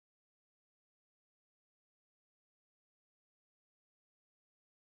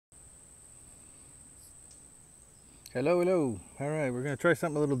Hello, hello. All right, we're gonna try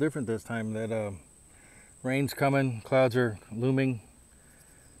something a little different this time. That rain's coming, clouds are looming.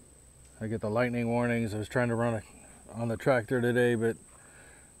 I get the lightning warnings. I was trying to run on the tractor today, but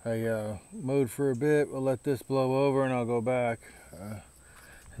I mowed for a bit. We'll let this blow over and I'll go back.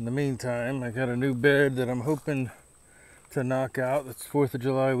 In the meantime, I got a new bed that I'm hoping to knock out. It's 4th of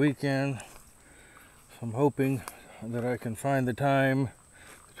July weekend. So I'm hoping that I can find the time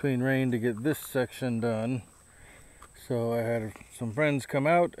between rain to get this section done. So I had some friends come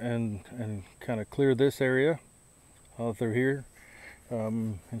out and kind of clear this area all through here.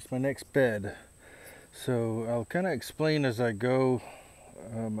 It's my next bed. So I'll kind of explain as I go.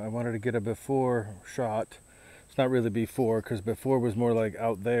 I wanted to get a before shot. It's not really before, because before was more like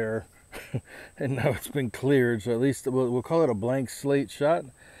out there and now it's been cleared. So at least we'll call it a blank slate shot.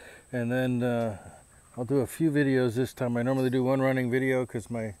 And then I'll do a few videos this time. I normally do one running video because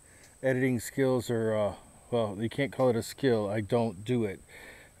my editing skills are well, you can't call it a skill. I don't do it,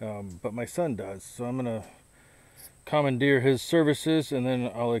 but my son does. So I'm gonna commandeer his services, and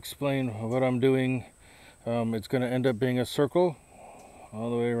then I'll explain what I'm doing. It's gonna end up being a circle all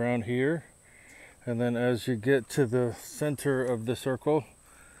the way around here, and then as you get to the center of the circle,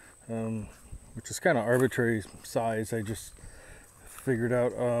 which is kind of arbitrary size, I just figured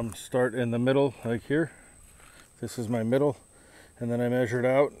out start in the middle, like here. This is my middle, and then I measured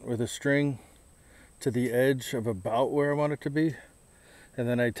out with a string to the edge of about where I want it to be, and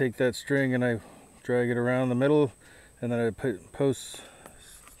then I take that string and I drag it around the middle, and then I put post,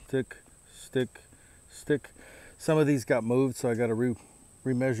 stick. Some of these got moved, so I got to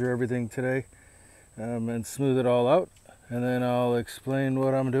remeasure everything today and smooth it all out, and then I'll explain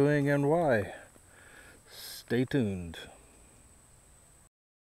what I'm doing and why. Stay tuned.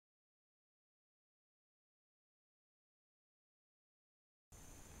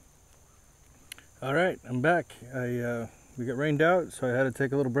 All right, I'm back. We got rained out, so I had to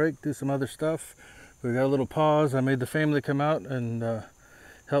take a little break, do some other stuff. We got a little pause. I made the family come out and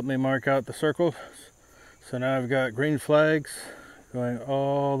help me mark out the circle. So now I've got green flags going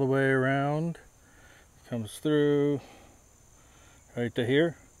all the way around. Comes through right to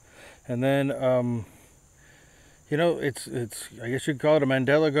here, and then you know, it's I guess you'd call it a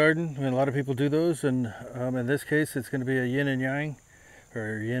Mandala garden. I mean, a lot of people do those, and in this case, it's going to be a yin and yang,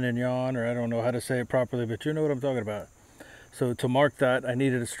 or yin and yang, or I don't know how to say it properly, but you know what I'm talking about. So to mark that, I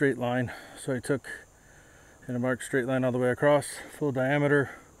needed a straight line. So I took and I marked straight line all the way across, full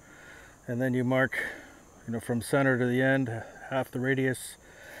diameter, and then you mark, you know, from center to the end, half the radius.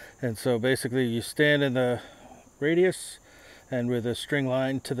 And so basically you stand in the radius, and with a string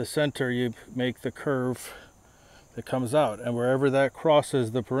line to the center, you make the curve that comes out, and wherever that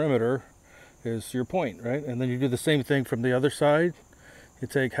crosses the perimeter is your point, right? And then you do the same thing from the other side. You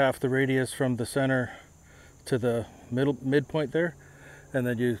take half the radius from the center to the midpoint there, and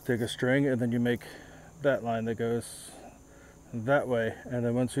then you take a string and then you make that line that goes that way. And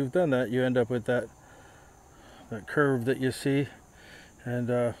then once you've done that, you end up with that curve that you see.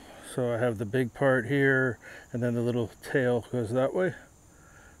 And so I have the big part here, and then the little tail goes that way,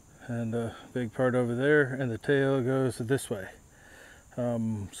 and the big part over there, and the tail goes this way.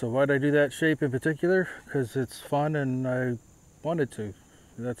 So why'd I do that shape in particular? Because it's fun and I wanted to.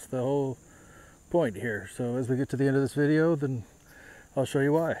 That's the whole point here. So as we get to the end of this video, then I'll show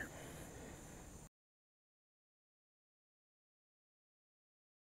you why.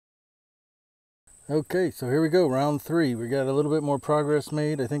 Okay, so here we go, round 3. We got a little bit more progress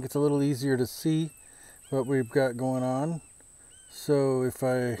made. I think it's a little easier to see what we've got going on. So if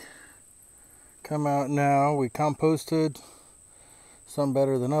I come out now, we composted, some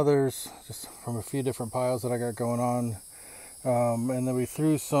better than others, just from a few different piles that I got going on. And then we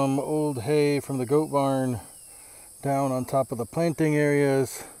threw some old hay from the goat barn down on top of the planting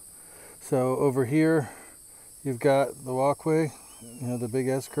areas. So over here you've got the walkway, you know, the big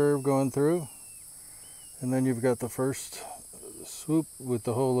S curve going through, and then you've got the first swoop with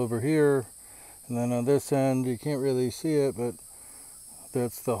the hole over here, and then on this end you can't really see it, but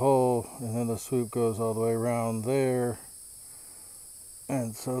that's the hole, and then the swoop goes all the way around there.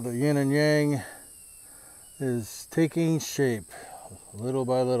 And so the yin and yang is taking shape little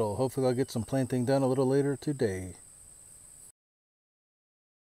by little. Hopefully I'll get some planting done a little later today.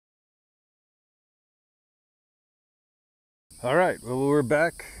 All right, well, we're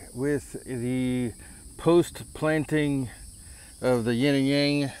back with the post-planting of the yin and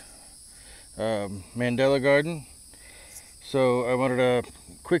yang Mandala garden. So I wanted to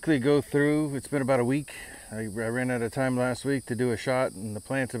quickly go through. It's been about a week. I ran out of time last week to do a shot, and the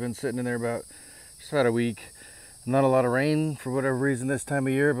plants have been sitting in there just about a week. Not a lot of rain for whatever reason this time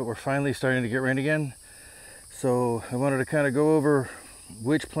of year, but we're finally starting to get rain again. So I wanted to kind of go over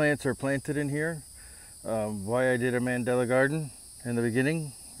which plants are planted in here, why I did a mandala garden in the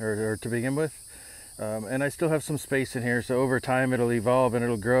beginning, or to begin with. And I still have some space in here, so over time it'll evolve and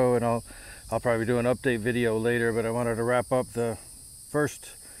it'll grow, and I'll probably do an update video later, but I wanted to wrap up the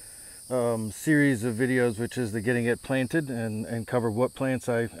first series of videos, which is the getting it planted, and cover what plants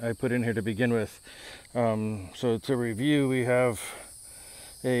I put in here to begin with. So to review, we have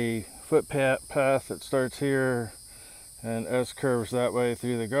a footpath that starts here and S curves that way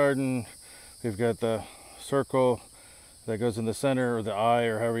through the garden. We've got the circle that goes in the center, or the eye,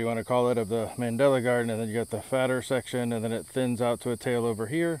 or however you want to call it, of the mandala garden, and then you got the fatter section, and then it thins out to a tail over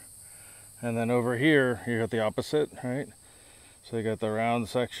here, and then over here you got the opposite, right? So you got the round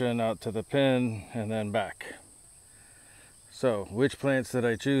section out to the pin and then back. So which plants did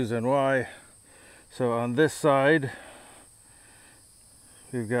I choose and why? So on this side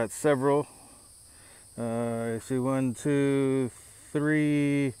we've got several. I see 1, 2,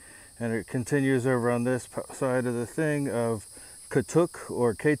 3, and it continues over on this side of the thing of katuk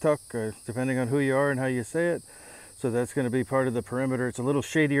or katuk, depending on who you are and how you say it. So that's going to be part of the perimeter. It's a little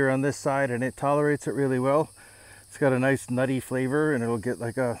shadier on this side and it tolerates it really well. It's got a nice nutty flavor, and it'll get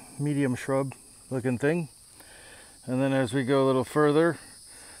like a medium shrub looking thing. And then as we go a little further,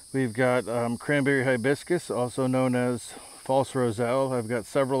 we've got cranberry hibiscus, also known as false roselle. I've got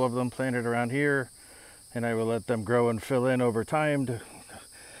several of them planted around here, and I will let them grow and fill in over time.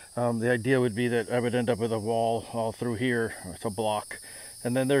 The idea would be that I would end up with a wall all through here. It's a block.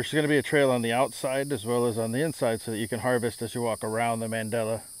 And then there's going to be a trail on the outside as well as on the inside, so that you can harvest as you walk around the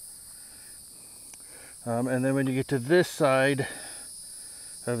mandala. And then when you get to this side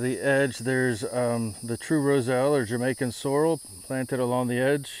of the edge, there's the true roselle or Jamaican sorrel planted along the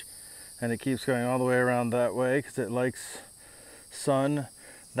edge, and it keeps going all the way around that way because it likes sun.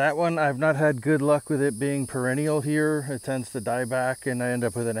 That one, I've not had good luck with it being perennial here. It tends to die back and I end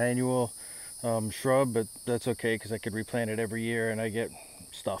up with an annual shrub, but that's okay because I could replant it every year and I get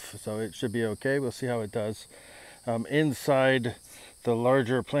stuff, so it should be okay. We'll see how it does. Inside the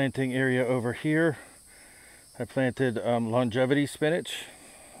larger planting area over here, I planted longevity spinach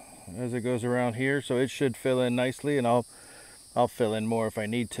as it goes around here, so it should fill in nicely, and I'll fill in more if I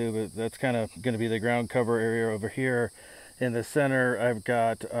need to, but that's kind of going to be the ground cover area over here. In the center, I've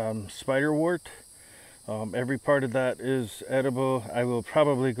got spiderwort. Every part of that is edible. I will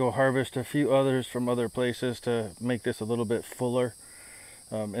probably go harvest a few others from other places to make this a little bit fuller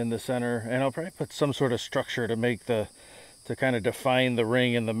in the center, and I'll probably put some sort of structure to make to kind of define the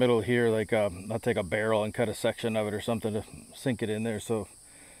ring in the middle here, like I'll take a barrel and cut a section of it or something to sink it in there, so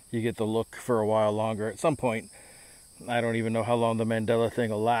you get the look for a while longer. At some point, I don't even know how long the mandala thing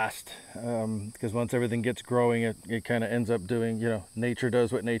will last, because once everything gets growing, it kind of ends up doing, you know, nature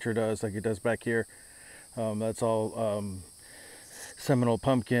does what nature does, like it does back here. That's all Seminole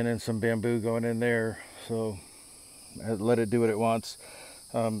pumpkin and some bamboo going in there, so I let it do what it wants.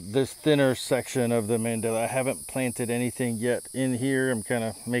 This thinner section of the mandala, I haven't planted anything yet in here. I'm kind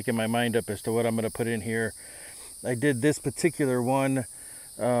of making my mind up as to what I'm going to put in here. I did this particular one.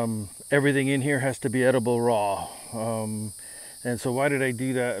 Everything in here has to be edible raw. And so why did I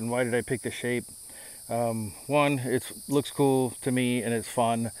do that, and why did I pick the shape? One, it looks cool to me and it's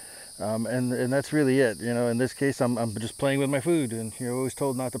fun. And that's really it. You know, in this case, I'm just playing with my food, and you're always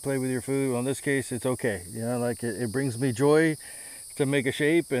told not to play with your food. Well, in this case, it's okay. You know, like it brings me joy to make a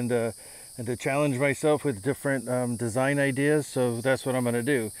shape and to challenge myself with different design ideas. So that's what I'm going to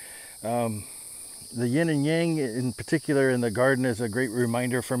do. The yin and yang in particular in the garden is a great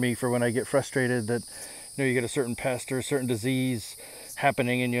reminder for me for when I get frustrated that, you know, you get a certain pest or a certain disease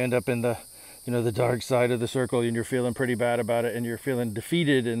happening and you end up in the, you know, the dark side of the circle, and you're feeling pretty bad about it and you're feeling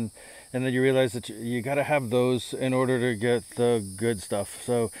defeated, and then you realize that you got to have those in order to get the good stuff.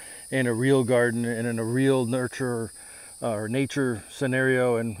 So in a real garden and in a real nurture or nature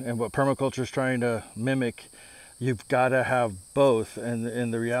scenario, and what permaculture is trying to mimic, you've got to have both.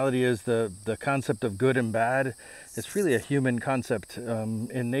 And the reality is the concept of good and bad, it's really a human concept.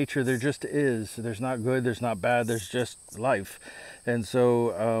 In nature, there just is. There's not good, there's not bad, there's just life. And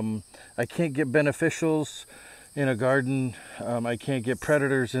so I can't get beneficials in a garden. I can't get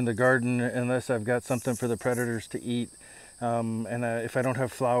predators in the garden unless I've got something for the predators to eat. If I don't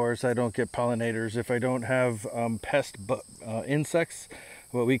have flowers, I don't get pollinators. If I don't have insects,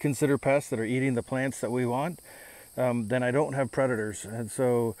 what we consider pests that are eating the plants that we want, then I don't have predators. And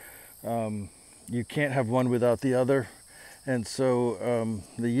so you can't have one without the other. And so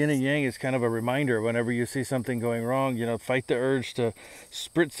the yin and yang is kind of a reminder whenever you see something going wrong, you know, fight the urge to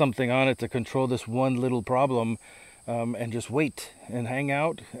spritz something on it to control this one little problem, and just wait and hang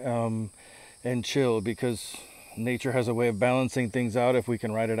out and chill, because nature has a way of balancing things out if we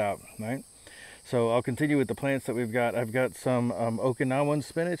can ride it out, right? So I'll continue with the plants that we've got. I've got some Okinawan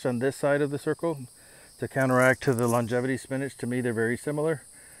spinach on this side of the circle to counteract to the longevity spinach. To me, they're very similar.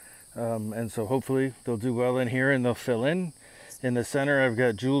 And so hopefully they'll do well in here and they'll fill in. In the center, I've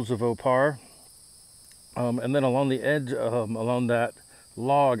got jewels of opar. And then along the edge, along that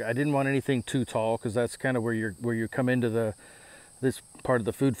log, I didn't want anything too tall because that's kind of where you come into this part of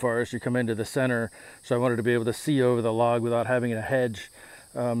the food forest. You come into the center, so I wanted to be able to see over the log without having a hedge.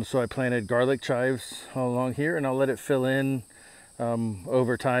 So I planted garlic chives all along here, and I'll let it fill in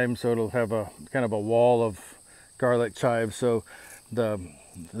over time, so it'll have a kind of a wall of garlic chives. So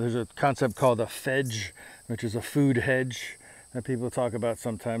there's a concept called a Fedge, which is a food hedge that people talk about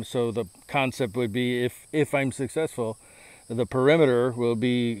sometimes. So the concept would be, if I'm successful, the perimeter will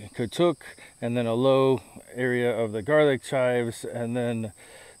be katuk, and then a low area of the garlic chives, and then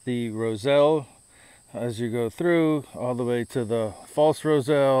the roselle as you go through all the way to the false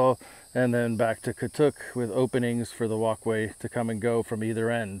roselle, and then back to katuk with openings for the walkway to come and go from either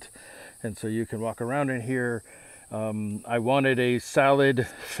end. And so you can walk around in here. I wanted a salad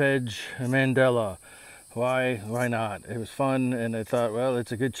Fedge mandala. Why not? It was fun, and I thought, well,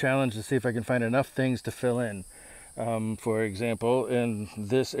 it's a good challenge to see if I can find enough things to fill in. For example, in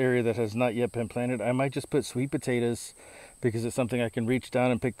this area that has not yet been planted, I might just put sweet potatoes because it's something I can reach down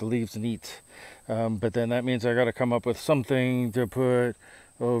and pick the leaves and eat. But then that means I got to come up with something to put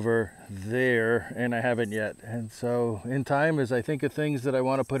over there, and I haven't yet. And so in time, as I think of things that I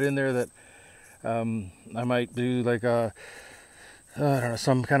want to put in there, that I might do like a, I don't know,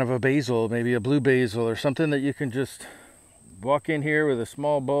 some kind of a basil, maybe a blue basil or something that you can just walk in here with a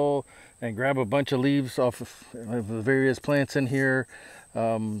small bowl and grab a bunch of leaves off of the various plants in here,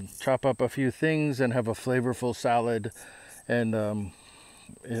 chop up a few things and have a flavorful salad. And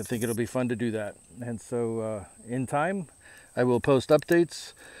I think it'll be fun to do that. And so in time, I will post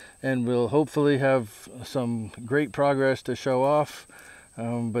updates, and we'll hopefully have some great progress to show off.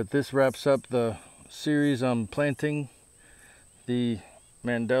 But this wraps up the series on planting the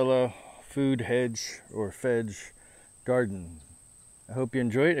Mandala food hedge or Fedge garden. I hope you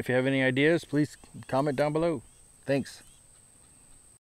enjoy it. If you have any ideas, please comment down below. Thanks.